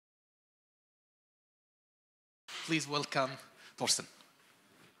please welcome Torsten.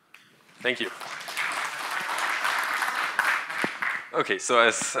 Thank you. Okay, so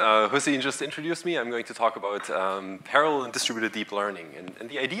as Hussein just introduced me, I'm going to talk about parallel and distributed deep learning. And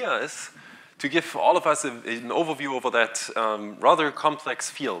the idea is to give all of us an overview over that rather complex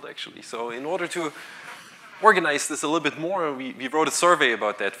field, actually. So in order to organize this a little bit more, we wrote a survey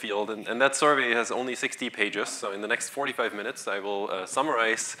about that field, and that survey has only 60 pages. So in the next 45 minutes, I will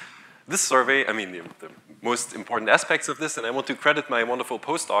summarize this survey, I mean, the most important aspects of this, and I want to credit my wonderful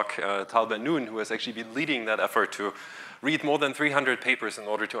postdoc, Tal Ben-Noon, who has actually been leading that effort to read more than 300 papers in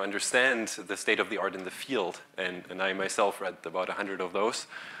order to understand the state of the art in the field. And I myself read about 100 of those.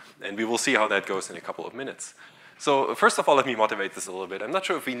 And we will see how that goes in a couple of minutes. So first of all, let me motivate this a little bit. I'm not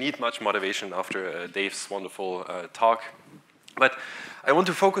sure if we need much motivation after Dave's wonderful talk. But I want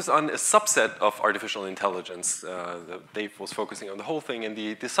to focus on a subset of artificial intelligence. Dave was focusing on the whole thing, and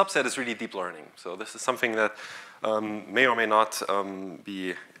the subset is really deep learning. So this is something that may or may not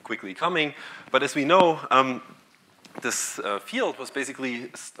be quickly coming. But as we know, this field was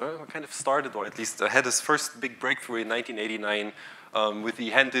basically kind of started, or at least had its first big breakthrough in 1989 with the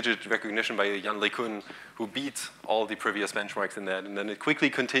hand-digit recognition by Jan LeCun, who beat all the previous benchmarks in that. And then it quickly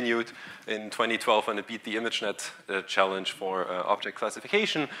continued in 2012 when it beat the ImageNet challenge for object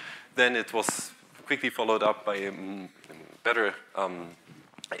classification. Then it was quickly followed up by better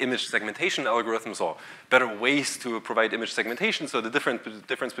image segmentation algorithms, or better ways to provide image segmentation. So the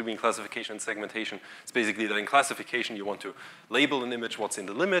difference between classification and segmentation is basically that in classification you want to label an image, what's in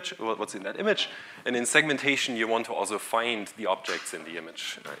that image, and in segmentation you want to also find the objects in the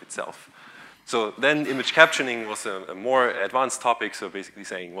image itself. So then image captioning was a more advanced topic, so basically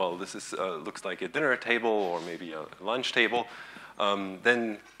saying, well, this is, looks like a dinner table or maybe a lunch table.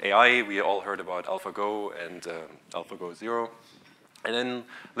 Then AI, we all heard about AlphaGo and AlphaGo 0. And then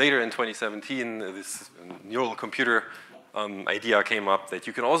later in 2017, this neural computer idea came up that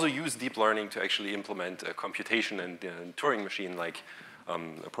you can also use deep learning to actually implement a computation and Turing machine-like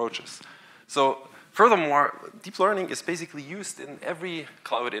approaches. So furthermore, deep learning is basically used in every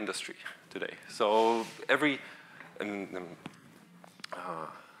cloud industry today. So every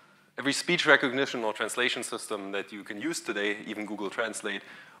speech recognition or translation system that you can use today, even Google Translate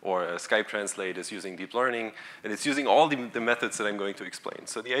or Skype Translate, is using deep learning, and it's using all the methods that I'm going to explain.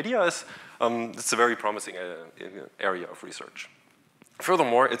 So the idea is it's a very promising area of research.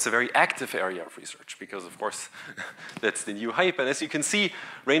 Furthermore, it's a very active area of research because, of course, that's the new hype. And as you can see,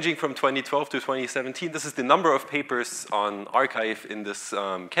 ranging from 2012 to 2017, this is the number of papers on arXiv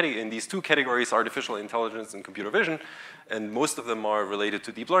in these two categories, artificial intelligence and computer vision. And most of them are related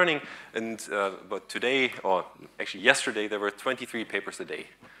to deep learning. And but today, or actually yesterday, there were 23 papers a day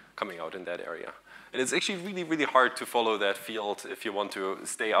coming out in that area. And it's actually really, really hard to follow that field if you want to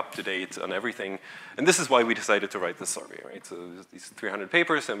stay up to date on everything. And this is why we decided to write this survey, right? So these 300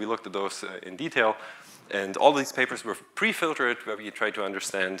 papers, and we looked at those in detail. And all these papers were pre-filtered, where we tried to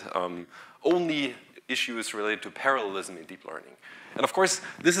understand only issues related to parallelism in deep learning. And of course,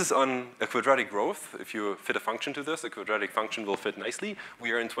 this is on a quadratic growth. If you fit a function to this, a quadratic function will fit nicely.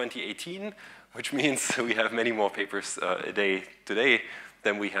 We are in 2018, which means we have many more papers a day today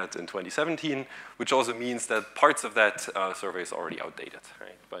than we had in 2017, which also means that parts of that survey is already outdated,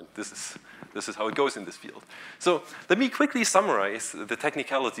 right? But this is how it goes in this field. So let me quickly summarize the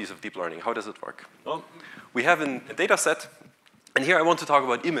technicalities of deep learning. How does it work? Well, we have a data set, and here I want to talk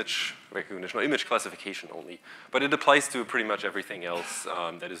about image recognition or image classification only, but it applies to pretty much everything else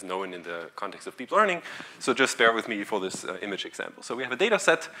that is known in the context of deep learning. So just bear with me for this image example. So we have a data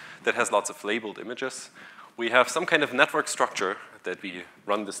set that has lots of labeled images. We have some kind of network structure that we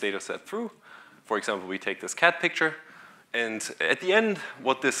run this data set through. For example, we take this cat picture, and at the end,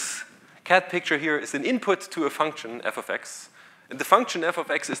 what this cat picture here is an input to a function, f of x, and the function f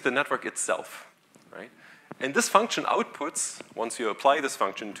of x is the network itself, right? And this function outputs, once you apply this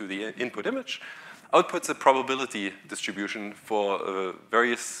function to the input image, outputs a probability distribution for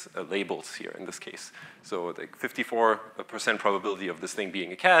various labels here in this case. So like 54% probability of this thing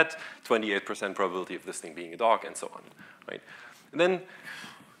being a cat, 28% probability of this thing being a dog, and so on, right? And then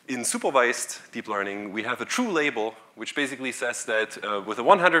in supervised deep learning, we have a true label, which basically says that with a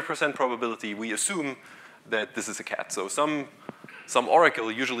 100% probability, we assume that this is a cat. So some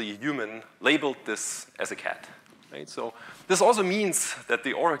oracle, usually a human, labeled this as a cat, right? So this also means that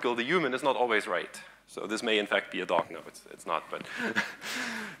the oracle, the human, is not always right. So this may in fact be a dog. No, it's not, but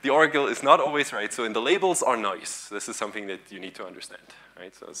the oracle is not always right. So in the labels are noise. This is something that you need to understand,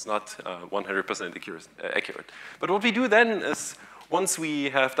 right? So it's not 100% accurate. But what we do then is, once we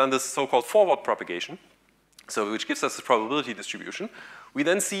have done this so-called forward propagation, so which gives us a probability distribution, We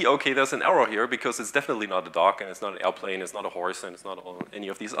then see, okay, there's an error here because it's definitely not a dog, and it's not an airplane, it's not a horse, and it's not any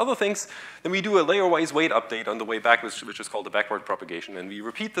of these other things. Then we do a layer-wise weight update on the way back, which is called the backward propagation, and we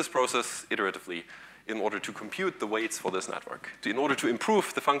repeat this process iteratively in order to compute the weights for this network, in order to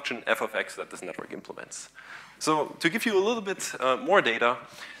improve the function f of x that this network implements. So to give you a little bit more data,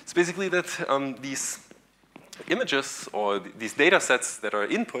 it's basically that these images or these data sets that are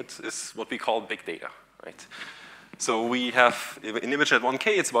input is what we call big data, right? So we have an image at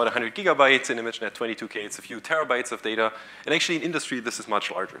 1K, it's about 100 gigabytes. An image at 22K, it's a few terabytes of data. And actually in industry, this is much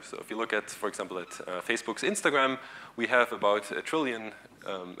larger. So if you look at, for example, at Facebook's Instagram, we have about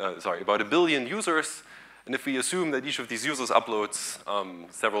about a billion users. And if we assume that each of these users uploads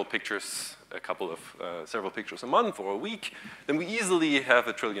several pictures a month or a week, then we easily have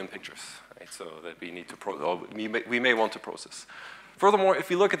 1 trillion pictures, right? So that we need to we may want to process. Furthermore, if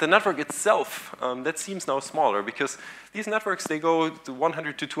we look at the network itself, that seems now smaller because these networks, they go to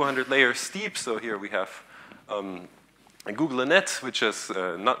 100 to 200 layers deep. So here we have a GoogleNet, which is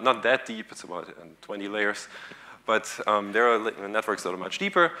not that deep. It's about 20 layers. But there are networks that are much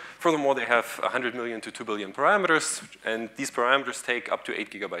deeper. Furthermore, they have 100 million to 2 billion parameters. And these parameters take up to 8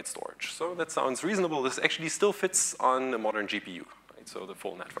 gigabyte storage. So that sounds reasonable. This actually still fits on a modern GPU, right? So the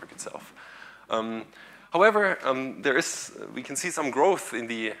full network itself. However, we can see some growth in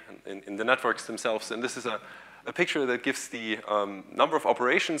the networks themselves, and this is a picture that gives the number of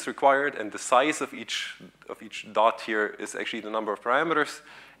operations required, and the size of each dot here is actually the number of parameters,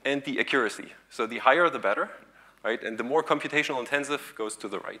 and the accuracy. So the higher, the better, right? And the more computational intensive goes to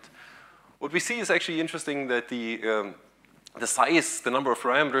the right. What we see is actually interesting that the size, the number of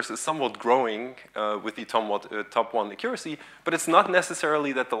parameters, is somewhat growing with the top one accuracy, but it's not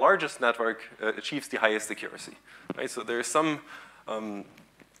necessarily that the largest network achieves the highest accuracy, right? So there's some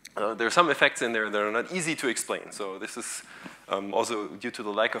effects in there that are not easy to explain. So this is also due to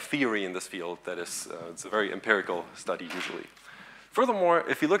the lack of theory in this field. That is, it's a very empirical study usually. Furthermore,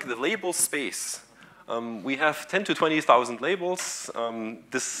 if you look at the label space, we have 10 to 20,000 labels.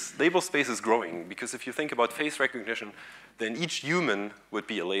 This label space is growing because if you think about face recognition, then each human would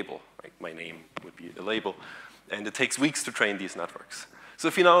be a label. Like my name would be a label. And it takes weeks to train these networks. So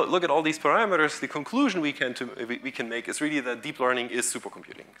if you now look at all these parameters, the conclusion we can make is really that deep learning is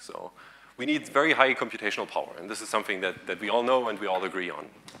supercomputing. So we need very high computational power. And this is something that we all know and we all agree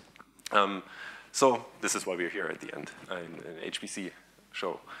on. So this is why we're here at the end in an HPC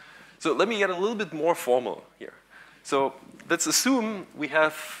show. So let me get a little bit more formal here. So let's assume we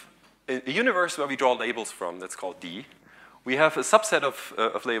have a universe where we draw labels from that's called D. We have a subset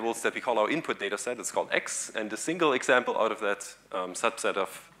of labels that we call our input data set. It's called X. And a single example out of that subset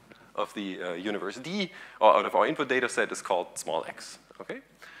of the universe D, or out of our input data set, is called small x. Okay?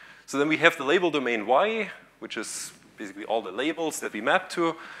 So then we have the label domain Y, which is basically all the labels that we map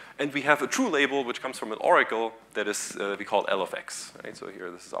to. And we have a true label, which comes from an oracle that is we call L of x. Right? So here,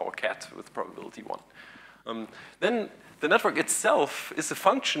 this is our cat with probability 1. Then the network itself is a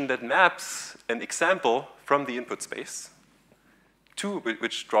function that maps an example from the input space,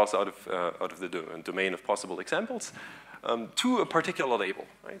 which draws out of the domain of possible examples, to a particular label.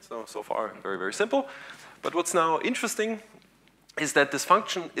 Right? So far, very, very simple. But what's now interesting is that this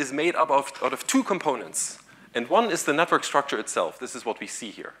function is made up out of 2 components. And one is the network structure itself. This is what we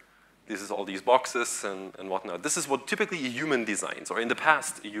see here. This is all these boxes and whatnot. This is what typically a human designs, or in the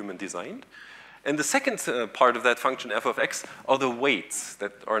past a human designed. And the second part of that function, f of x, are the weights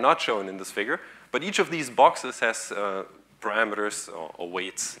that are not shown in this figure. But each of these boxes has parameters or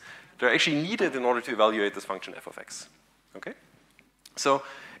weights that are actually needed in order to evaluate this function f of x. Okay? So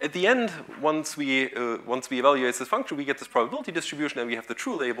at the end, once we evaluate this function, we get this probability distribution, and we have the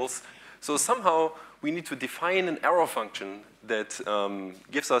true labels. So somehow we need to define an error function that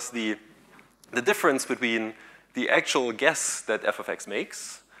gives us the difference between the actual guess that f of x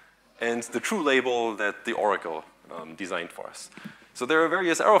makes and the true label that the oracle designed for us. So there are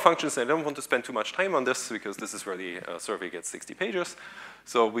various error functions, and I don't want to spend too much time on this because this is where the survey gets 60 pages.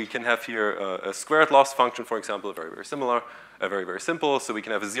 So we can have here a squared loss function, for example, very, very similar, very, very simple. So we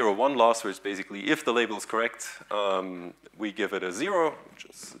can have a 0-1 loss, which is basically if the label is correct, we give it a 0, which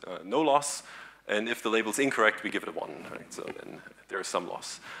is no loss. And if the label is incorrect, we give it a 1. Right? So then there is some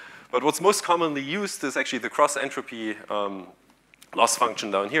loss. But what's most commonly used is actually the cross-entropy loss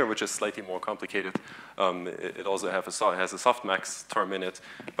function down here, which is slightly more complicated. It also has a softmax term in it,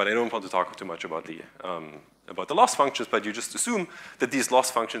 but I don't want to talk too much about the loss functions, but you just assume that these loss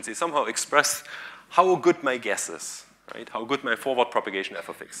functions, they somehow express how good my guess is, right? How good my forward propagation f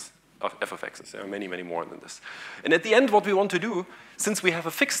of x is. There are many, many more than this. And at the end, what we want to do, since we have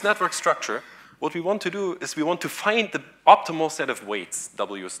a fixed network structure, what we want to do is we want to find the optimal set of weights,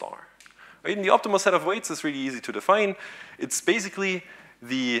 W star. Right? And the optimal set of weights is really easy to define. It's basically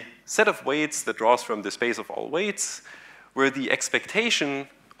the set of weights that draws from the space of all weights where the expectation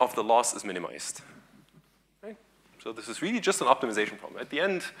of the loss is minimized. Right? So this is really just an optimization problem. At the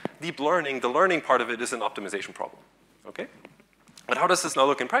end, deep learning, the learning part of it is an optimization problem. Okay? But how does this now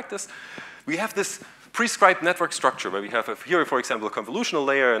look in practice? We have this prescribed network structure where we have here, for example, a convolutional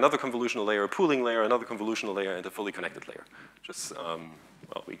layer, another convolutional layer, a pooling layer, another convolutional layer, and a fully connected layer. Just,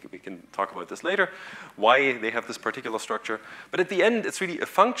 well, we can talk about this later, why they have this particular structure. But at the end, it's really a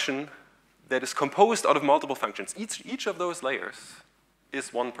function that is composed out of multiple functions. Each of those layers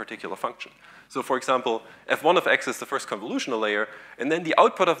is one particular function. So for example, f1 of x is the first convolutional layer, and then the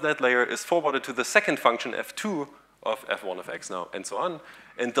output of that layer is forwarded to the second function, f2 of f1 of x now, and so on.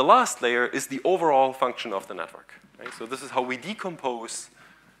 And the last layer is the overall function of the network. Right? So this is how we decompose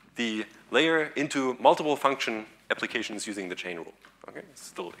the layer into multiple function applications using the chain rule. Okay? It's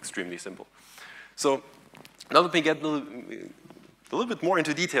still extremely simple. So now let me get a little bit more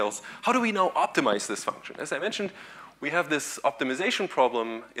into details. How do we now optimize this function? As I mentioned, we have this optimization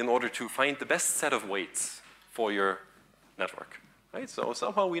problem in order to find the best set of weights for your network. Right? So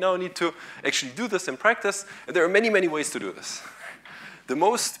somehow we now need to actually do this in practice, and there are many, many ways to do this. The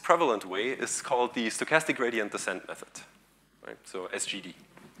most prevalent way is called the stochastic gradient descent method, right? So SGD.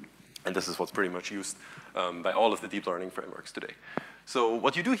 And this is what's pretty much used by all of the deep learning frameworks today. So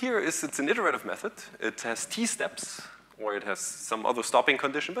what you do here is it's an iterative method. It has t steps, or it has some other stopping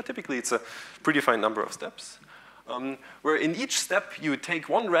condition, but typically it's a predefined number of steps, where in each step you take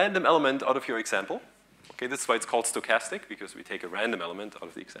one random element out of your example. Okay, that's why it's called stochastic, because we take a random element out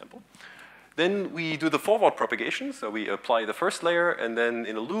of the example. Then we do the forward propagation, so we apply the first layer, and then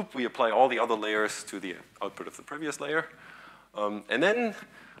in a loop we apply all the other layers to the output of the previous layer. And then,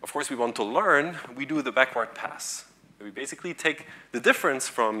 of course, we want to learn, we do the backward pass. We basically take the difference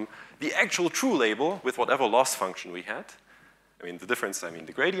from the actual true label with whatever loss function we had. I mean, the difference, I mean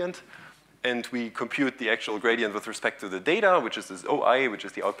the gradient. And we compute the actual gradient with respect to the data, which is this OI, which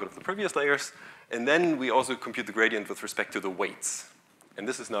is the output of the previous layers. And then we also compute the gradient with respect to the weights. And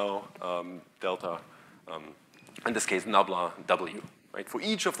this is now delta, in this case, nabla W, right, for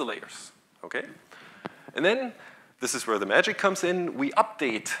each of the layers, okay? And then, this is where the magic comes in. We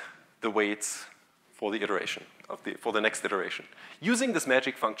update the weights for the iteration, for the next iteration, using this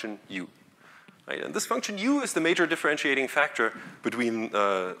magic function U. Right? And this function U is the major differentiating factor between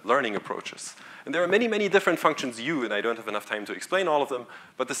learning approaches. And there are many, many different functions U, and I don't have enough time to explain all of them,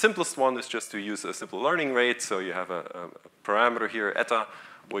 but the simplest one is just to use a simple learning rate. So you have a parameter here, eta,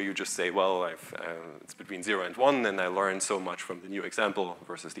 where you just say, well, it's between 0 and 1, and I learned so much from the new example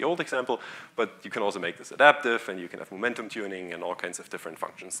versus the old example. But you can also make this adaptive, and you can have momentum tuning and all kinds of different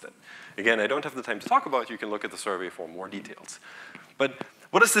functions that, again, I don't have the time to talk about. You can look at the survey for more details. But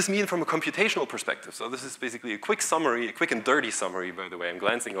what does this mean from a computational perspective? So this is basically a quick summary, a quick and dirty summary, by the way. I'm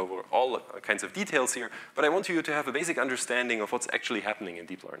glancing over all kinds of details here, but I want you to have a basic understanding of what's actually happening in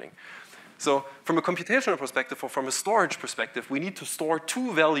deep learning. So from a computational perspective, or from a storage perspective, we need to store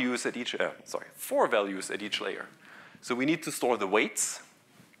four values at each layer. So we need to store the weights,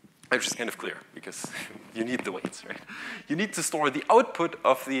 which is kind of clear, because you need the weights, right? You need to store the output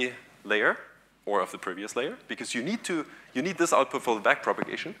of the layer, or of the previous layer, because you need this output for the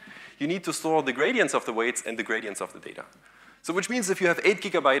backpropagation. You need to store the gradients of the weights and the gradients of the data. So which means if you have 8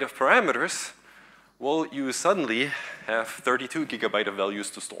 GB of parameters, well, you suddenly have 32 GB of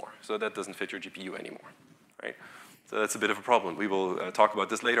values to store. So that doesn't fit your GPU anymore, right? So that's a bit of a problem. We will talk about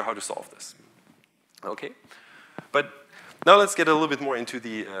this later, how to solve this. Okay, but now let's get a little bit more into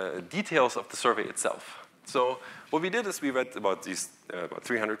the details of the survey itself. So what we did is we read about these about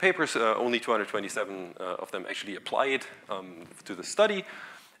 300 papers. Only 227 of them actually applied to the study.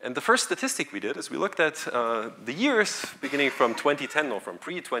 And the first statistic we did is we looked at the years beginning from 2010 or from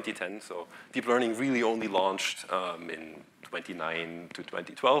pre-2010. So deep learning really only launched in 2009 to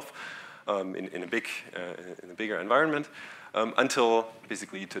 2012 in a bigger environment until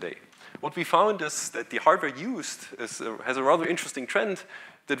basically today. What we found is that the hardware used has a rather interesting trend,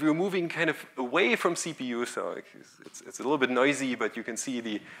 that we're moving kind of away from CPU. So it's a little bit noisy, but you can see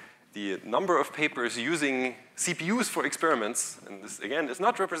the number of papers using CPUs for experiments, and this, again, is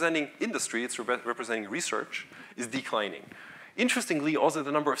not representing industry, it's representing research, is declining. Interestingly, also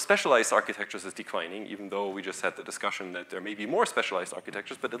the number of specialized architectures is declining, even though we just had the discussion that there may be more specialized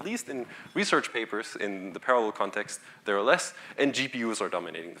architectures, but at least in research papers, in the parallel context, there are less, and GPUs are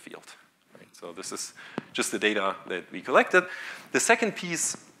dominating the field. So this is just the data that we collected. The second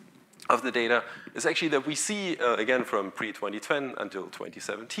piece of the data is actually that we see, again, from pre-2010 until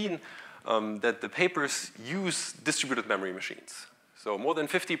 2017, that the papers use distributed memory machines. So more than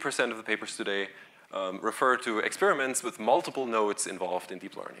 50% of the papers today refer to experiments with multiple nodes involved in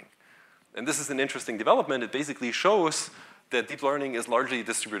deep learning. And this is an interesting development. It basically shows that deep learning is largely a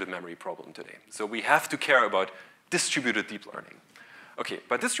distributed memory problem today. So we have to care about distributed deep learning. Okay,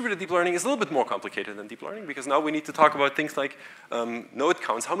 but distributed deep learning is a little bit more complicated than deep learning because now we need to talk about things like node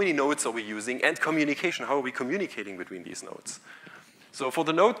counts. How many nodes are we using? And communication. How are we communicating between these nodes? So for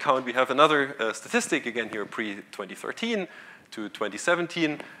the node count, we have another statistic, again here pre-2013 to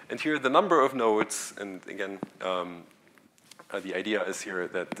 2017. And here the number of nodes, and again, the idea is here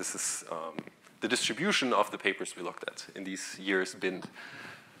that this is the distribution of the papers we looked at in these years binned.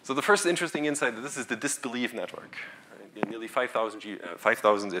 So the first interesting insight, that this is the disbelief network. Right? Nearly 5,000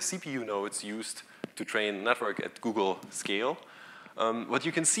 CPU nodes used to train a network at Google scale. What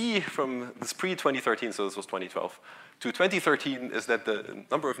you can see from this pre-2013, so this was 2012, to 2013 is that the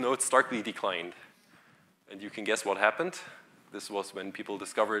number of nodes starkly declined. And you can guess what happened. This was when people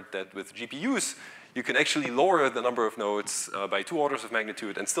discovered that with GPUs, you can actually lower the number of nodes by 2 orders of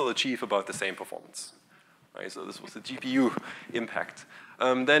magnitude and still achieve about the same performance. Right, so this was the GPU impact.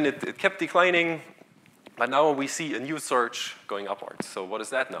 Then it kept declining, but now we see a new surge going upwards. So what is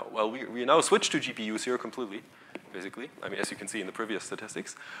that now? Well, we now switched to GPUs here completely, basically. I mean, as you can see in the previous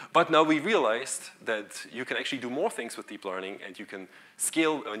statistics. But now we realized that you can actually do more things with deep learning, and you can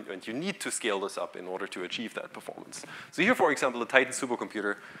scale, and you need to scale this up in order to achieve that performance. So here, for example, the Titan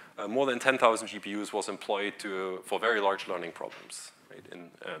supercomputer, more than 10,000 GPUs was employed for very large learning problems, right,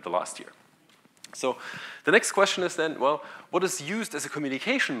 in the last year. So the next question is then, well, what is used as a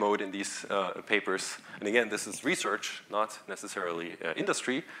communication mode in these papers? And again, this is research, not necessarily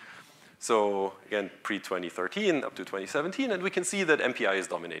industry. So again, pre-2013 up to 2017, and we can see that MPI is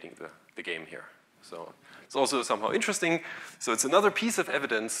dominating the game here. So it's also somehow interesting. So it's another piece of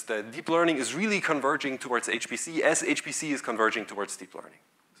evidence that deep learning is really converging towards HPC as HPC is converging towards deep learning.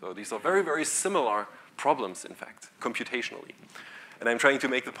 So these are very, very similar problems, in fact, computationally. And I'm trying to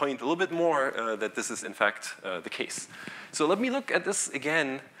make the point a little bit more that this is, in fact, the case. So let me look at this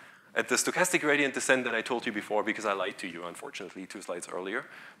again, at the stochastic gradient descent that I told you before, because I lied to you, unfortunately, 2 slides earlier.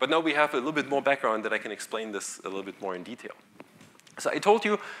 But now we have a little bit more background that I can explain this a little bit more in detail. So I told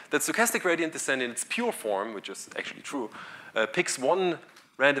you that stochastic gradient descent in its pure form, which is actually true, picks one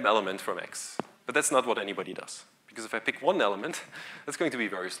random element from X. But that's not what anybody does. Because if I pick one element, that's going to be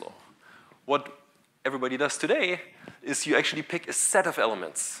very slow. What everybody does today is you actually pick a set of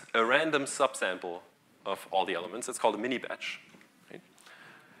elements, a random subsample of all the elements. It's called a mini batch. Right?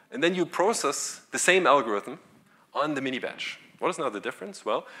 And then you process the same algorithm on the mini batch. What is now the difference?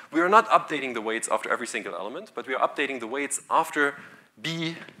 Well, we are not updating the weights after every single element, but we are updating the weights after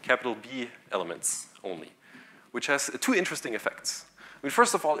B, capital B elements only, which has 2 interesting effects. I mean,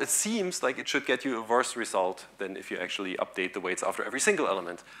 first of all, it seems like it should get you a worse result than if you actually update the weights after every single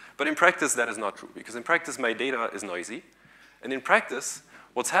element. But in practice, that is not true, because in practice, my data is noisy. And in practice,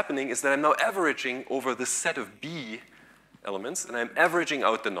 what's happening is that I'm now averaging over this set of B elements, and I'm averaging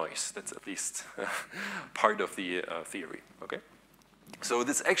out the noise. That's at least part of the theory, okay? So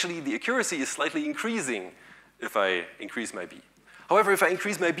this actually, the accuracy is slightly increasing if I increase my B. However, if I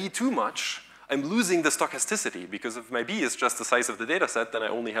increase my B too much, I'm losing the stochasticity, because if my B is just the size of the data set, then I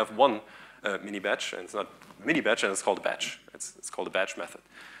only have one mini batch, and it's not mini batch, and it's called a batch. It's called a batch method.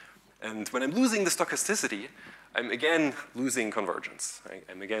 And when I'm losing the stochasticity, I'm again losing convergence. Right?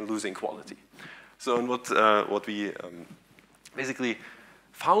 I'm again losing quality. So what we basically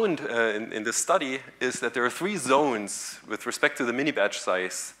found in this study is that there are 3 zones with respect to the mini batch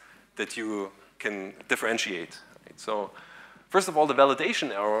size that you can differentiate. Right? So first of all, the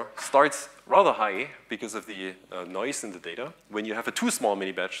validation error starts rather high because of the noise in the data. When you have a too small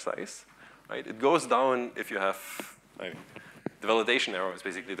mini batch size, right, it goes down if you have, the validation error is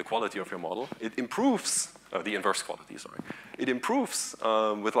basically the quality of your model. It improves, the inverse quality, sorry. It improves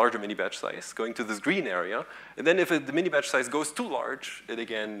with larger mini batch size, going to this green area. And then if the mini batch size goes too large, it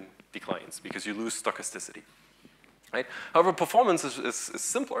again declines because you lose stochasticity. Right? However, performance is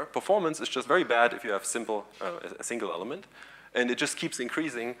simpler. Performance is just very bad if you have a single element. And it just keeps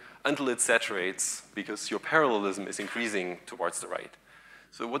increasing until it saturates because your parallelism is increasing towards the right.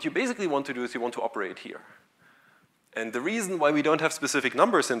 So what you basically want to do is you want to operate here. And the reason why we don't have specific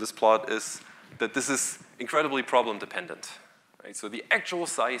numbers in this plot is that this is incredibly problem dependent. Right? So the actual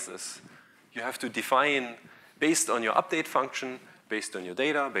sizes you have to define based on your update function, based on your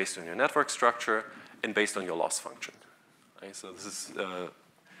data, based on your network structure, and based on your loss function. Right? So this is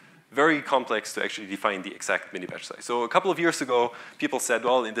very complex to actually define the exact mini-batch size. So a couple of years ago, people said,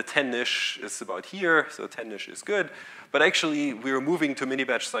 well, in the 10-ish is about here, so 10-ish is good. But actually, we are moving to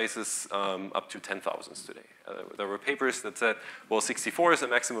mini-batch sizes up to 10,000s today. There were papers that said, well, 64 is the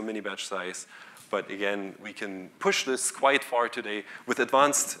maximum mini-batch size. But again, we can push this quite far today with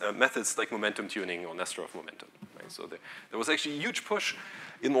advanced methods like momentum tuning or Nesterov momentum. Right? So there was actually a huge push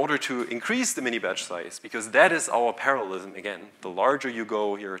in order to increase the mini-batch size, because that is our parallelism. Again, the larger you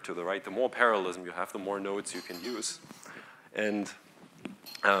go here to the right, the more parallelism you have, the more nodes you can use. And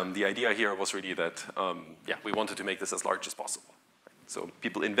the idea here was really that, yeah, we wanted to make this as large as possible. Right? So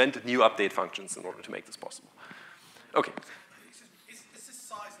people invented new update functions in order to make this possible. Okay. Is this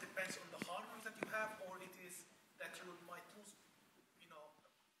size depends on the hardware that you have, or it is that you might lose,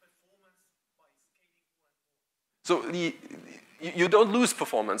 performance by scaling more and more? So you don't lose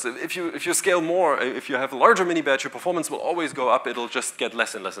performance. If you scale more, if you have a larger mini-batch, your performance will always go up. It'll just get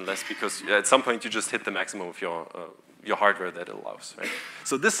less and less and less, because at some point you just hit the maximum of your hardware that it allows. Right?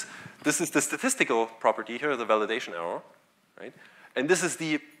 So this is the statistical property here, the validation error, right? And this is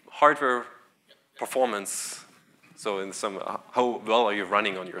the hardware performance. So in how well are you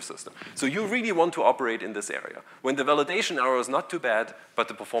running on your system? So you really want to operate in this area when the validation error is not too bad, but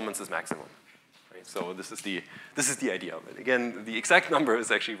the performance is maximum. Right? So this is the idea of it. Again, the exact number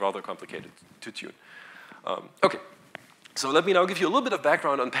is actually rather complicated to tune. Okay. So let me now give you a little bit of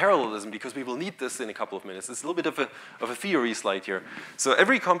background on parallelism, because we will need this in a couple of minutes. It's a little bit of a theory slide here. So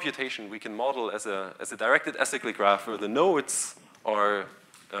every computation we can model as a directed acyclic graph where the nodes are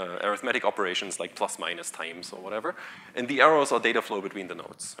arithmetic operations like plus, minus, times, or whatever. And the arrows are data flow between the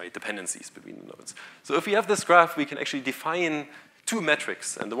nodes, right? Dependencies between the nodes. So if we have this graph, we can actually define two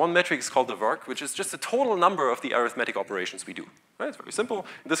metrics. And the one metric is called the work, which is just the total number of the arithmetic operations we do. Right? It's very simple.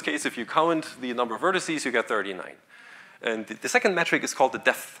 In this case, if you count the number of vertices, you get 39. And the second metric is called the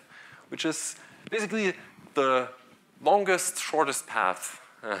depth, which is basically the longest, shortest path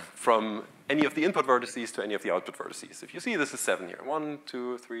from any of the input vertices to any of the output vertices. If you see, this is 7 here. 1,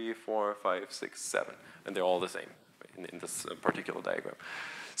 2, 3, 4, 5, 6, 7. And they're all the same in this particular diagram.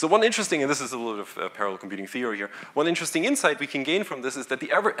 So one interesting, and this is a little bit of parallel computing theory here, one interesting insight we can gain from this is that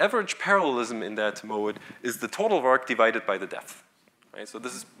the average parallelism in that mode is the total work divided by the depth. Right? So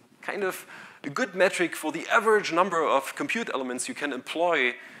this is kind of a good metric for the average number of compute elements you can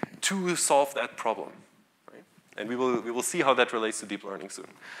employ to solve that problem. Right? And we will see how that relates to deep learning soon.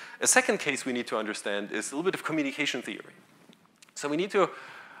 A second case we need to understand is a little bit of communication theory. So we need to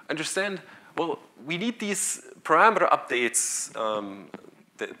understand, well, we need these parameter updates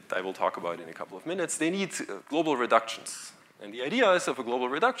that I will talk about in a couple of minutes. They need global reductions. And the idea is of a global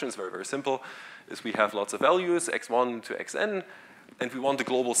reduction is very, very simple, is we have lots of values, x1 to xn, and we want the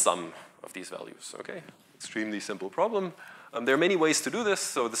global sum of these values, okay? Extremely simple problem. There are many ways to do this.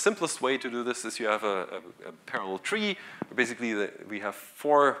 So the simplest way to do this is you have a parallel tree. Basically, we have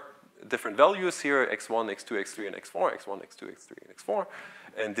 4 different values here, x1, x2, x3, and x4, x1, x2, x3, and x4.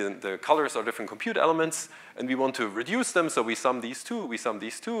 And then the colors are different compute elements, and we want to reduce them, so we sum these two,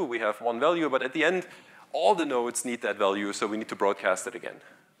 we have one value, but at the end, all the nodes need that value, so we need to broadcast it again.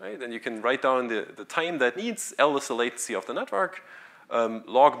 Right? And you can write down the time that needs. L is the latency of the network.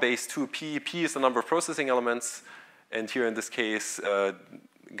 Log base 2p, p is the number of processing elements, and here in this case,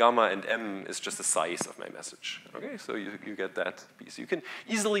 gamma and m is just the size of my message. Okay, so you get that piece. You can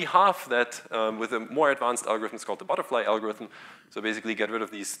easily halve that with a more advanced algorithm. It's called the butterfly algorithm. So basically get rid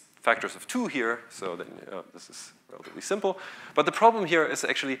of these factors of 2 here. So then this is relatively simple. But the problem here is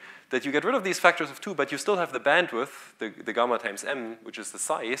actually that you get rid of these factors of 2, but you still have the bandwidth, the gamma times m, which is the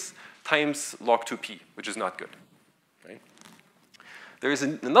size, times log 2p, which is not good. Right? There is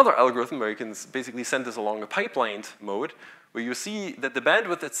another algorithm where you can basically send this along a pipelined mode, where you see that the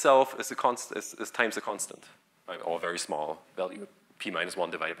bandwidth itself is times a constant, right? Or a very small value, p minus 1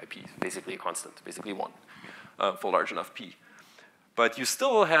 divided by p, basically a constant, basically 1 for large enough p. But you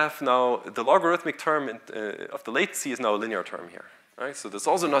still have now the logarithmic term of the latency is now a linear term here. Right? So that's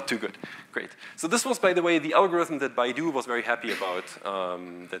also not too good. Great. So this was, by the way, the algorithm that Baidu was very happy about,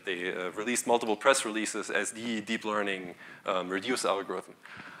 that they released multiple press releases as the deep learning reduce algorithm.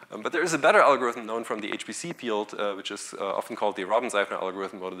 But there is a better algorithm known from the HPC field, which is often called the Robin-Seifner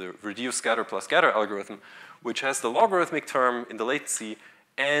algorithm, or the reduce scatter plus scatter algorithm, which has the logarithmic term in the latency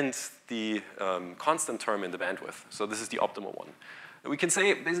and the constant term in the bandwidth. So this is the optimal one. And we can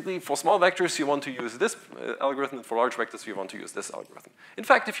say, basically, for small vectors, you want to use this algorithm, and for large vectors, you want to use this algorithm. In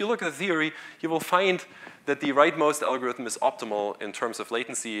fact, if you look at the theory, you will find that the rightmost algorithm is optimal in terms of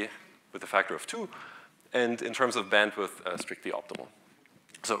latency with a factor of 2, and in terms of bandwidth, strictly optimal.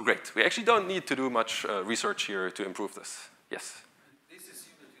 So great. We actually don't need to do much research here to improve this. Yes? This is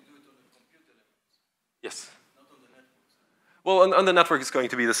that you do it Well, on the network, it's going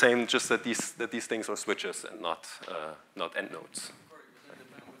to be the same, just that these things are switches and not end nodes.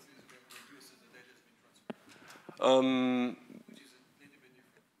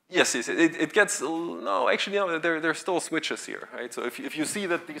 Yes, it gets, no, actually, no, there are still switches here, right? So if you see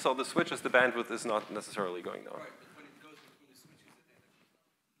that these are the switches, the bandwidth is not necessarily going down. Right, but when it goes between the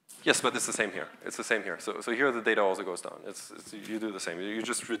switches, Yes, but it's the same here. It's the same here. So here the data also goes down. You do the same. You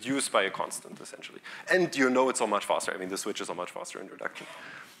just reduce by a constant, essentially. And you know it's so much faster. I mean, the switches are much faster in reduction.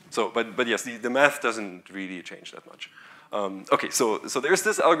 So, but yes, the math doesn't really change that much. Okay, so there's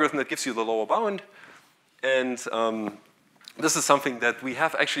this algorithm that gives you the lower bound. And this is something that we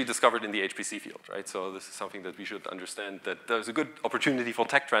have actually discovered in the HPC field, right? So this is something that we should understand, that there's a good opportunity for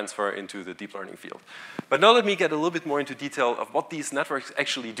tech transfer into the deep learning field. But now let me get a little bit more into detail of what these networks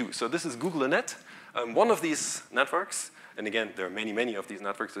actually do. So this is GoogleNet, one of these networks. And again, there are many, many of these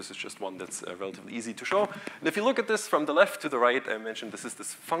networks. This is just one that's relatively easy to show. And if you look at this from the left to the right, I mentioned this is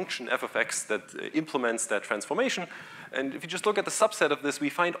this function f of x that implements that transformation. And if you just look at the subset of this, we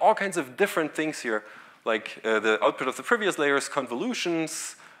find all kinds of different things here, like the output of the previous layers,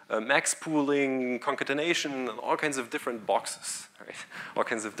 convolutions, max pooling, concatenation, and all kinds of different boxes, right? All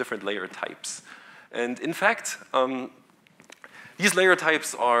kinds of different layer types. And in fact, these layer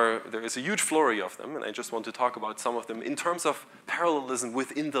types there is a huge flurry of them, and I just want to talk about some of them in terms of parallelism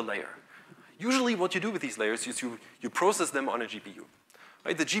within the layer. Usually what you do with these layers is you process them on a GPU.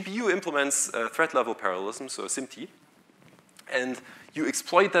 Right? The GPU implements thread level parallelism, so SIMT, and you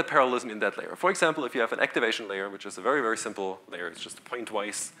exploit that parallelism in that layer. For example, if you have an activation layer, which is a very, very simple layer, it's just a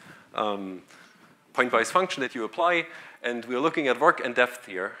pointwise function that you apply, and we're looking at work and depth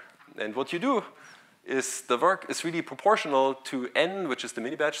here. And what you do is the work is really proportional to n, which is the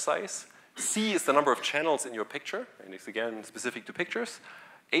mini-batch size. C is the number of channels in your picture, and it's again specific to pictures.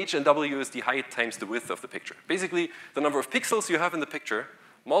 H and W is the height times the width of the picture. Basically, the number of pixels you have in the picture,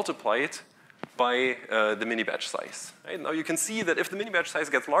 multiply it by the mini-batch size. Right? Now you can see that if the mini-batch size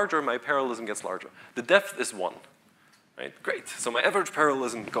gets larger, my parallelism gets larger. The depth is 1. Right? Great. So my average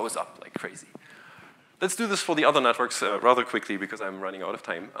parallelism goes up like crazy. Let's do this for the other networks rather quickly because I'm running out of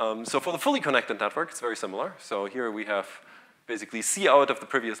time. So for the fully connected network, it's very similar. So here we have basically C out of the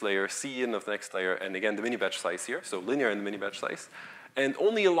previous layer, C in of the next layer, and again the mini-batch size here, so linear in the mini-batch size. And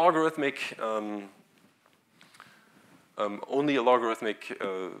only a logarithmic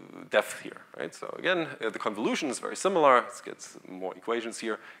depth here, right? So again, the convolution is very similar. It gets more equations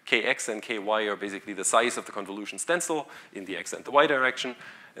here. Kx and ky are basically the size of the convolution stencil in the x and the y direction.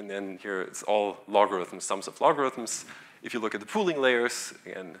 And then here it's all logarithms, sums of logarithms. If you look at the pooling layers,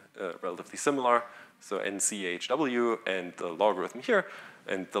 again, relatively similar. So NCHW and the logarithm here.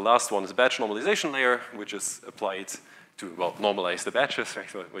 And the last one is a batch normalization layer, which is applied to, well, normalize the batches, right?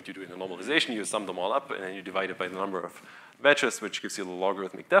 So what you do in a normalization, you sum them all up, and then you divide it by the number of batches, which gives you the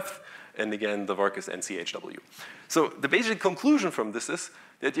logarithmic depth. And again, the work is NCHW. So the basic conclusion from this is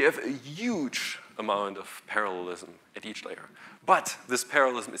that you have a huge amount of parallelism at each layer. But this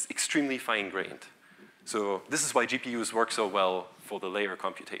parallelism is extremely fine-grained. So this is why GPUs work so well for the layer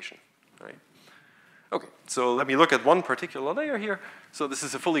computation, right? Okay, so let me look at one particular layer here. So this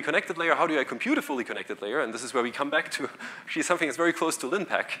is a fully connected layer. How do I compute a fully connected layer? And this is where we come back to actually something that's very close to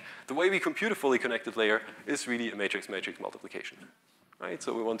LinPack. The way we compute a fully connected layer is really a matrix-matrix multiplication, right?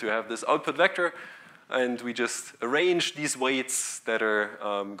 So we want to have this output vector, and we just arrange these weights that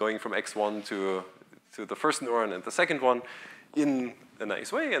are going from x1 to the first neuron and the second one in a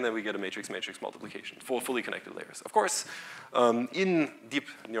nice way, and then we get a matrix-matrix multiplication for fully connected layers. Of course, in deep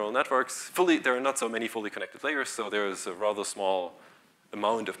neural networks, there are not so many fully connected layers, so there is a rather small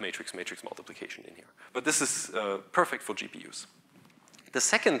amount of matrix-matrix multiplication in here. But this is perfect for GPUs. The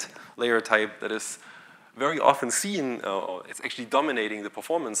second layer type that is very often seen, it's actually dominating the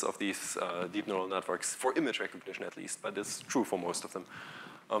performance of these deep neural networks, for image recognition at least, but it's true for most of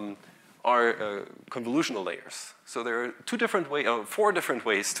them, are convolutional layers. So there are 4 different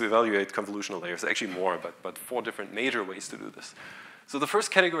ways to evaluate convolutional layers, actually more, but 4 different major ways to do this. So the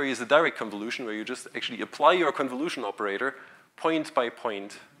first category is a direct convolution, where you just actually apply your convolution operator point by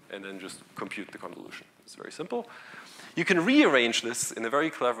point and then just compute the convolution. It's very simple. You can rearrange this in a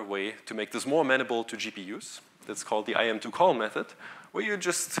very clever way to make this more amenable to GPUs. That's called the IM2call method, where you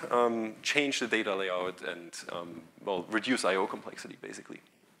just change the data layout and well, reduce I/O complexity, basically.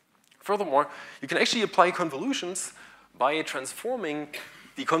 Furthermore, you can actually apply convolutions by transforming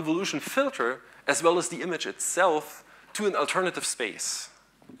the convolution filter as well as the image itself to an alternative space.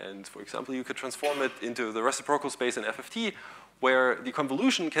 And for example, you could transform it into the reciprocal space in FFT, where the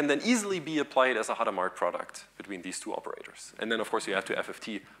convolution can then easily be applied as a Hadamard product between these two operators. And then, of course, you have to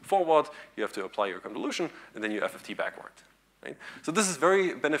FFT forward, you have to apply your convolution, and then you FFT backward. right? So this is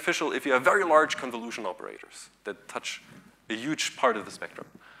very beneficial if you have very large convolution operators that touch a huge part of the spectrum.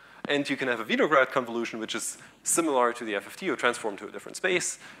 And you can have a Vinograd convolution, which is similar to the FFT. You transform to a different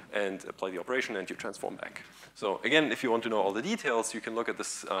space and apply the operation, and you transform back. So again, if you want to know all the details, you can look at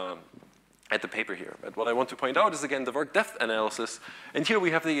this at the paper here. But what I want to point out is, again, the work depth analysis. And here we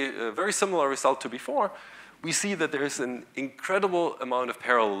have the very similar result to before. We see that there is an incredible amount of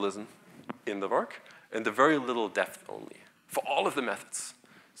parallelism in the work and a very little depth only for all of the methods.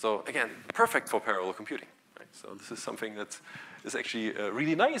 So again, perfect for parallel computing. Right? So this is something that is actually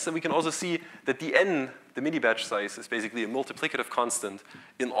really nice. And we can also see that the n, the mini-batch size, is basically a multiplicative constant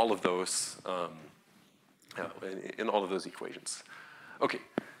in all of those, equations. Okay,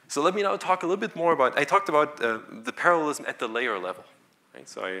 so let me now talk a little bit more about, I talked about the parallelism at the layer level. Right?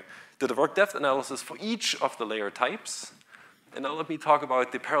 So I did a work depth analysis for each of the layer types. And now let me talk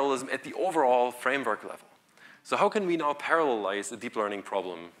about the parallelism at the overall framework level. So how can we now parallelize a deep learning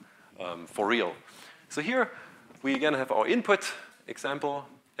problem for real? So here, we again have our input example,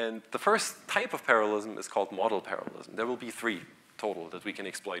 and the first type of parallelism is called model parallelism. There will be 3 total that we can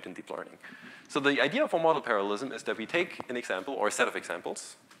exploit in deep learning. So the idea for model parallelism is that we take an example or a set of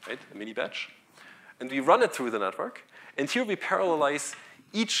examples, right, a mini batch, and we run it through the network, and here we parallelize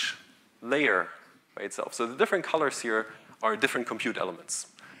each layer by itself. So the different colors here are different compute elements.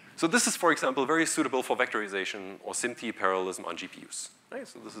 So this is, for example, very suitable for vectorization or SIMT parallelism on GPUs. Right?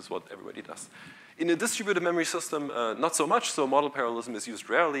 So this is what everybody does. In a distributed memory system, not so much, so model parallelism is used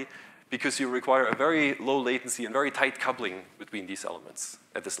rarely because you require a very low latency and very tight coupling between these elements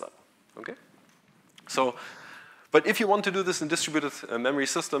at this level, okay? So, but if you want to do this in distributed memory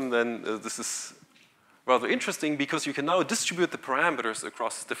system, then this is rather interesting because you can now distribute the parameters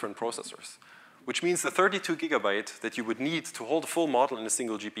across different processors, which means the 32 gigabyte that you would need to hold a full model in a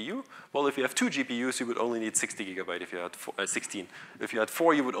single GPU, well, if you have 2 GPUs, you would only need 60 gigabyte. If you had 16. If you had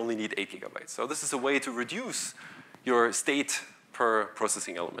 4, you would only need 8 gigabytes. So this is a way to reduce your state per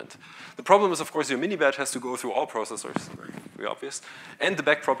processing element. The problem is, of course, your mini-batch has to go through all processors, very obvious, and the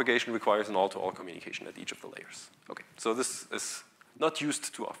backpropagation requires an all-to-all communication at each of the layers. Okay, so this is not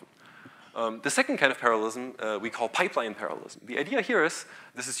used too often. The second kind of parallelism we call pipeline parallelism. The idea here is,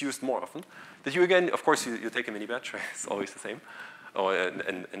 this is used more often, that you again, of course, you take a mini-batch, right? It's always the same, or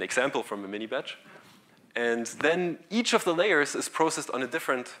an example from a mini-batch. And then each of the layers is processed on a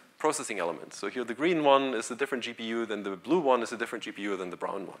different processing element. So here the green one is a different GPU, then the blue one is a different GPU than the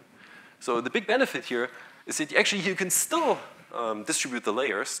brown one. So the big benefit here is that actually you can still distribute the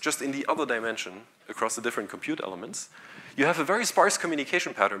layers just in the other dimension across the different compute elements. You have a very sparse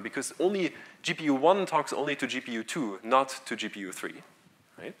communication pattern because only GPU 1 talks only to GPU 2, not to GPU 3,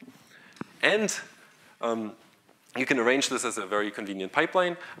 right? And you can arrange this as a very convenient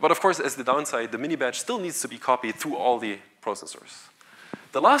pipeline. But of course, as the downside, the mini-batch still needs to be copied through all the processors.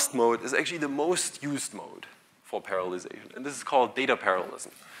 The last mode is actually the most used mode for parallelization, and this is called data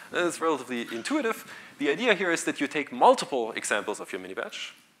parallelism. And it's relatively intuitive. The idea here is that you take multiple examples of your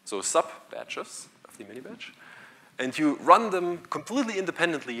mini-batch, so sub-batches of the mini-batch, and you run them completely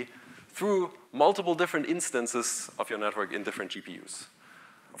independently through multiple different instances of your network in different GPUs.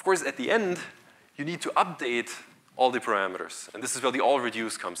 Of course, at the end, you need to update all the parameters, and this is where the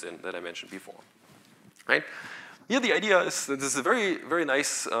all-reduce comes in that I mentioned before, right? Here the idea is that this is a very, very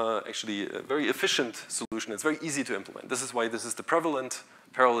nice, actually a very efficient solution. It's very easy to implement. This is why this is the prevalent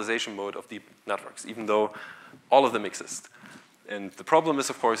parallelization mode of deep networks, even though all of them exist. And the problem is,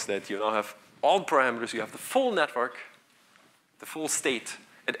 of course, that you now have all parameters. You have the full network, the full state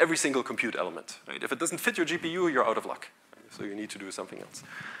at every single compute element. Right? If it doesn't fit your GPU, you're out of luck. Right? So you need to do something else.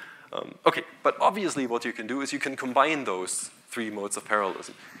 Okay, but obviously what you can do is you can combine those 3 modes of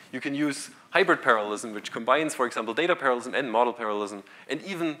parallelism. You can use hybrid parallelism, which combines, for example, data parallelism and model parallelism, and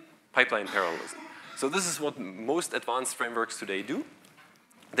even pipeline parallelism. So this is what most advanced frameworks today do.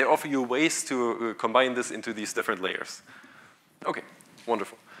 They offer you ways to combine this into these different layers. Okay,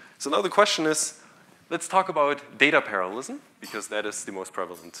 wonderful. So now the question is, let's talk about data parallelism, because that is the most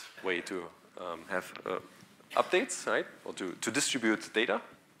prevalent way to have updates, right? Or to distribute data.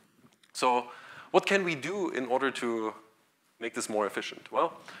 So what can we do in order to make this more efficient?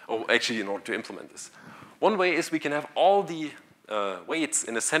 Well, actually in order to implement this. One way is we can have all the weights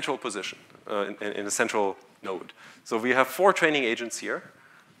in a central position, in a central node. So we have 4 training agents here,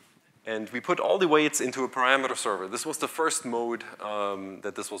 and we put all the weights into a parameter server. This was the first mode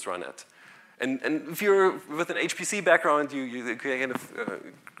that this was run at. And if you're with an HPC background, you kind of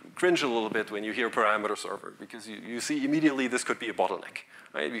cringe a little bit when you hear parameter server, because you see immediately this could be a bottleneck,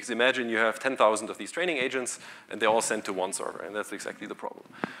 right? Because imagine you have 10,000 of these training agents, and they all sent to one server, and that's exactly the problem.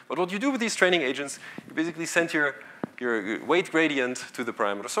 But what you do with these training agents, you basically send your your weight gradient to the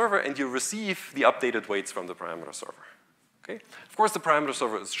parameter server, and you receive the updated weights from the parameter server. Okay? Of course, the parameter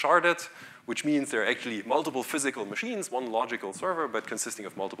server is sharded, which means there are actually multiple physical machines, one logical server, but consisting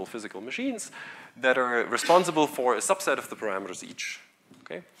of multiple physical machines that are responsible for a subset of the parameters each.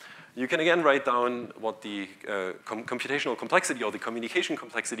 Okay? You can again write down what the computational complexity or the communication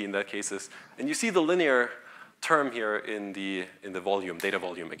complexity in that case is, and you see the linear term here in the volume, data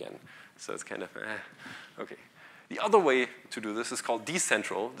volume again. So it's kind of, okay. The other way to do this is called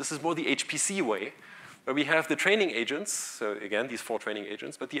decentral. This is more the HPC way, where we have the training agents, so again, these 4 training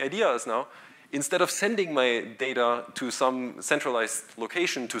agents, but the idea is now, instead of sending my data to some centralized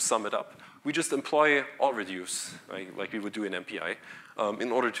location to sum it up, we just employ all reduce, right, like we would do in MPI,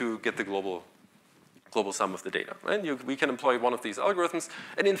 in order to get the global sum of the data. Right? We can employ one of these algorithms,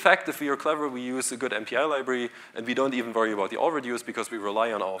 and in fact, if we are clever, we use a good MPI library, and we don't even worry about the all reduce because we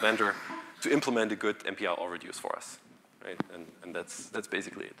rely on our vendor to implement a good MPI all reduce for us. Right? And that's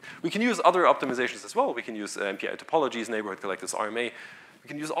basically it. We can use other optimizations as well. We can use MPI topologies, neighborhood collectors, RMA. We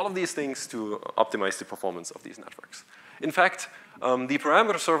can use all of these things to optimize the performance of these networks. In fact, the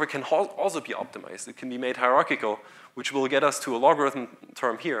parameter server can also be optimized. It can be made hierarchical, which will get us to a logarithm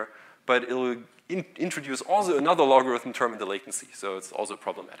term here, but it will introduce also another logarithm term in the latency, so it's also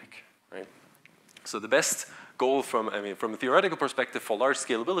problematic. Right? So the best goal from a theoretical perspective for large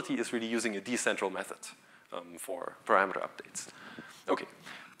scalability is really using a decentral method for parameter updates. Okay,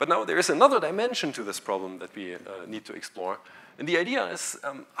 but now there is another dimension to this problem that we need to explore. And the idea is,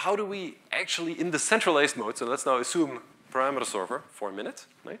 how do we actually, in the centralized mode, so let's now assume parameter server for a minute,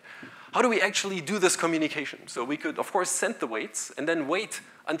 right? How do we actually do this communication? So we could, of course, send the weights and then wait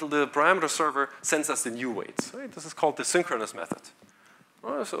until the parameter server sends us the new weights. Right? This is called the synchronous method.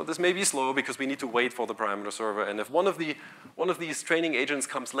 So this may be slow because we need to wait for the parameter server. And if one of these training agents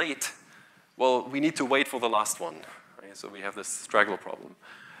comes late, well, we need to wait for the last one. Right? So we have this straggler problem.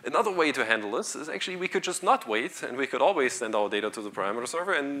 Another way to handle this is actually we could just not wait, and we could always send our data to the parameter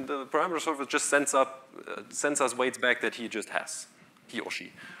server, and the parameter server just sends us weights back that he just has, he or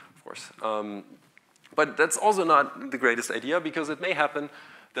she, of course. But that's also not the greatest idea, because it may happen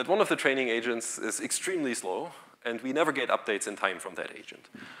that one of the training agents is extremely slow, and we never get updates in time from that agent.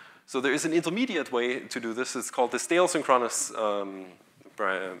 So there is an intermediate way to do this. It's called the stale synchronous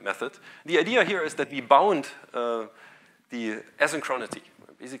method. The idea here is that we bound the asynchronity.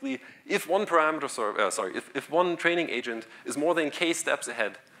 Basically, if one parameter server, if one training agent is more than k steps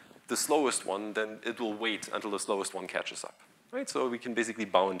ahead, the slowest one, then it will wait until the slowest one catches up. Right? So we can basically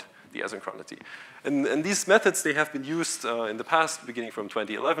bound the asynchronity. And these methods, they have been used in the past, beginning from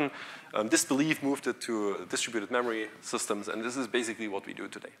 2011. Disbelief moved it to distributed memory systems, and this is basically what we do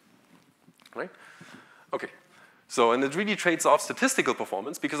today. Right? Okay. So, and it really trades off statistical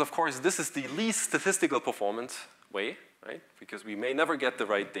performance, because of course this is the least statistical performant way, right? Because we may never get the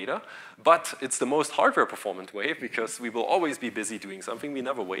right data, but it's the most hardware performant way, because we will always be busy doing something, we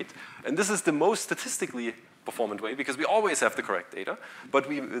never wait. And this is the most statistically performant way, because we always have the correct data, but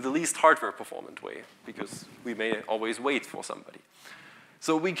the least hardware performant way, because we may always wait for somebody.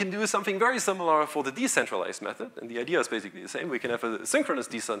 So we can do something very similar for the decentralized method, and the idea is basically the same. We can have a synchronous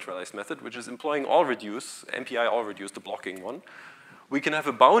decentralized method, which is employing all reduce, MPI all reduce, the blocking one. We can have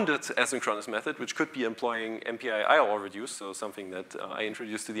a bounded asynchronous method, which could be employing MPI all reduce, so something that I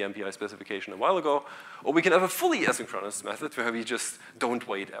introduced to the MPI specification a while ago. Or we can have a fully asynchronous method where we just don't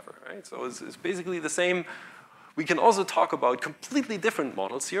wait ever, right? So it's basically the same. We can also talk about completely different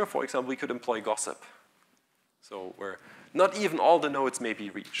models here. For example, we could employ gossip. So where not even all the nodes may be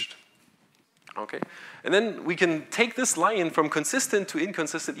reached. Okay? And then we can take this line from consistent to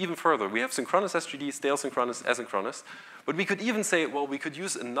inconsistent even further. We have synchronous SGD, stale synchronous, asynchronous. But we could even say, well, we could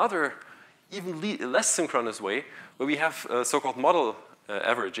use another, even less synchronous way, where we have so-called model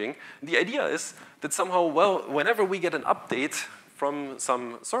averaging. And the idea is that somehow, well, whenever we get an update from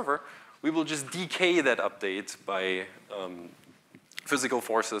some server, we will just decay that update by physical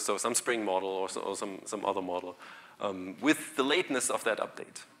forces, so some spring model or some other model, with the lateness of that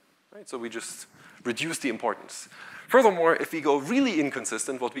update. Right? So we just reduce the importance. Furthermore, if we go really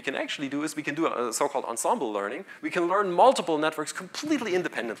inconsistent, what we can actually do is we can do a so-called ensemble learning. We can learn multiple networks completely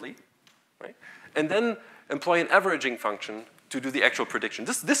independently, right? And then employ an averaging function to do the actual prediction.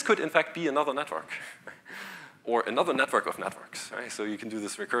 This could, in fact, be another network, or another network of networks. Right? So you can do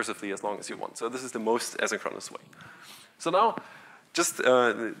this recursively as long as you want. So this is the most asynchronous way. So now, just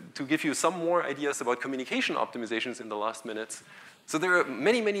to give you some more ideas about communication optimizations in the last minutes. So there are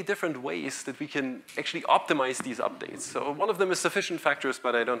many, many different ways that we can actually optimize these updates. So one of them is sufficient factors,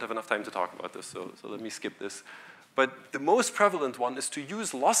 but I don't have enough time to talk about this, so let me skip this. But the most prevalent one is to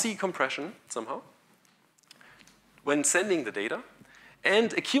use lossy compression somehow. when sending the data,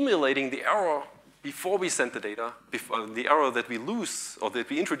 and accumulating the error before we send the data, the error that we lose or that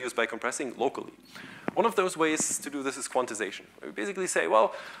we introduce by compressing locally. One of those ways to do this is quantization. We basically say,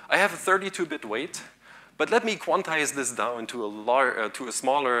 well, I have a 32-bit weight, but let me quantize this down to a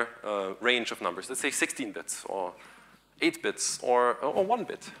smaller range of numbers. Let's say 16 bits or 8 bits or 1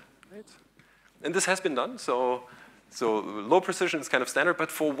 bit. Right? And this has been done. So low precision is kind of standard,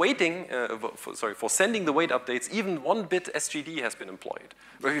 but for weighting, for sending the weight updates, even 1-bit SGD has been employed,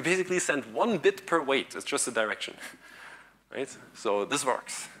 where we basically send 1 bit per weight. It's just a direction, right? So this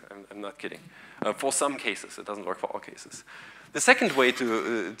works. I'm not kidding. For some cases, it doesn't work for all cases. The second way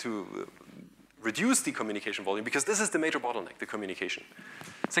to reduce the communication volume, because this is the major bottleneck, the communication.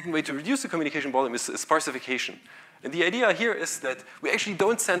 Second way to reduce the communication volume is sparsification. And the idea here is that we actually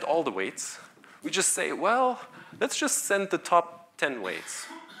don't send all the weights. We just say, well, let's just send the top 10 weights.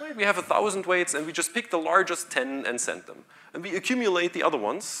 Right? We have 1,000 weights, and we just pick the largest 10 and send them. And we accumulate the other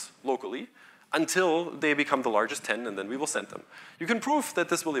ones locally until they become the largest 10, and then we will send them. You can prove that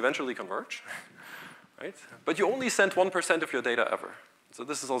this will eventually converge, right? But you only send 1% of your data ever. So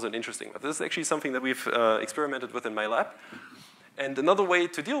this is also an interesting one. This is actually something that we've experimented with in my lab. And another way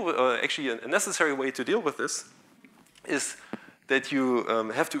to deal with, actually a necessary way to deal with this is that you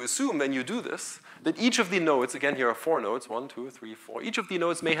have to assume when you do this that each of the nodes, again here are 4 nodes, 1, 2, 3, 4, each of the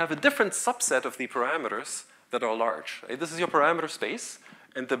nodes may have a different subset of the parameters that are large. Right? This is your parameter space,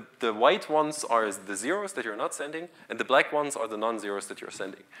 and the white ones are the zeros that you're not sending, and the black ones are the non-zeros that you're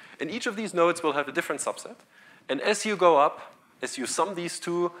sending. And each of these nodes will have a different subset, and as you go up, as you sum these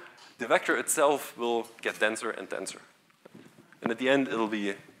two, the vector itself will get denser and denser. And at the end, it'll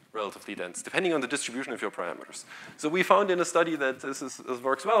be relatively dense, depending on the distribution of your parameters. So we found in a study that this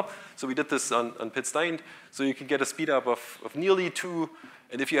works well. So we did this on Pitt-Stein. So you can get a speed up of nearly 2.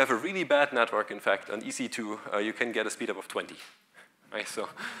 And if you have a really bad network, in fact, on EC2, you can get a speed up of 20. Right? So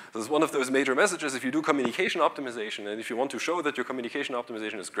this is one of those major messages. If you do communication optimization, and if you want to show that your communication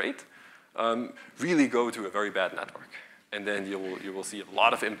optimization is great, really go to a very bad network. And then you will see a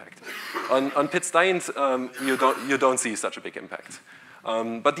lot of impact. On Pitt-Stein, you don't see such a big impact.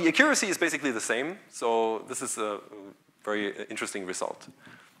 But the accuracy is basically the same, so this is a very interesting result.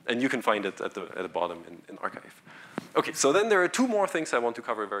 And you can find it at the bottom in archive. Okay, so then there are 2 more things I want to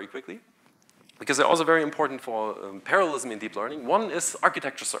cover very quickly, because they're also very important for parallelism in deep learning. One is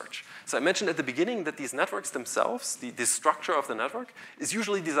architecture search. So I mentioned at the beginning that these networks themselves, the structure of the network, is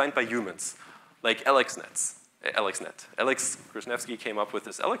usually designed by humans, like AlexNet. Alex Krasnevsky came up with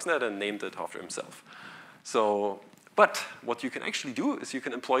this AlexNet and named it after himself. But what you can actually do is you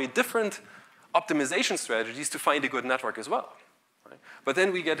can employ different optimization strategies to find a good network as well. Right? But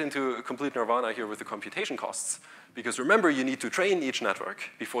then we get into a complete nirvana here with the computation costs. Because remember, you need to train each network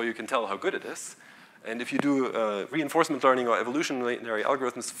before you can tell how good it is. And if you do reinforcement learning or evolutionary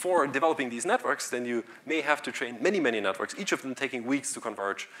algorithms for developing these networks, then you may have to train many, many networks, each of them taking weeks to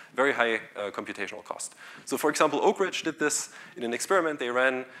converge, very high computational cost. So for example, Oak Ridge did this in an experiment. They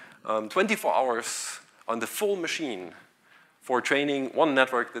ran 24 hours on the full machine for training one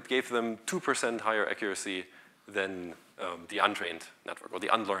network that gave them 2% higher accuracy than the untrained network or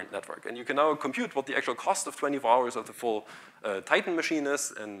the unlearned network. And you can now compute what the actual cost of 24 hours of the full Titan machine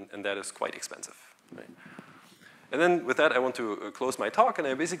is, and that is quite expensive. Right? And then with that, I want to close my talk, and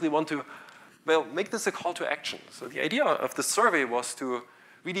I basically want to, well, make this a call to action. So the idea of the survey was to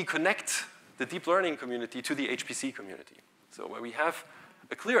really connect the deep learning community to the HPC community. So where we have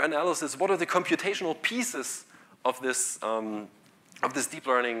a clear analysis, what are the computational pieces of this deep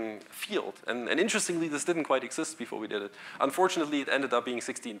learning field? And interestingly, this didn't quite exist before we did it. Unfortunately, it ended up being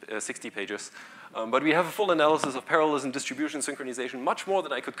 60 pages. But we have a full analysis of parallelism, distribution, synchronization, much more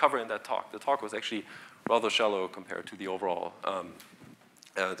than I could cover in that talk. The talk was actually rather shallow compared to the overall,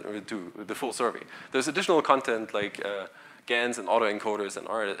 to the full survey. There's additional content like GANs and autoencoders and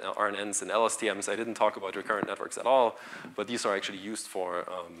RNNs and LSTMs. I didn't talk about recurrent networks at all, but these are actually used for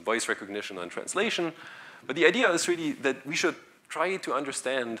voice recognition and translation. But the idea is really that we should try to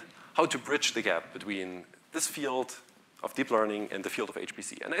understand how to bridge the gap between this field of deep learning and the field of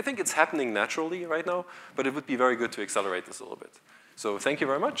HPC. And I think it's happening naturally right now, but it would be very good to accelerate this a little bit. So thank you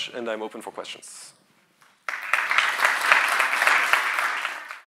very much, and I'm open for questions.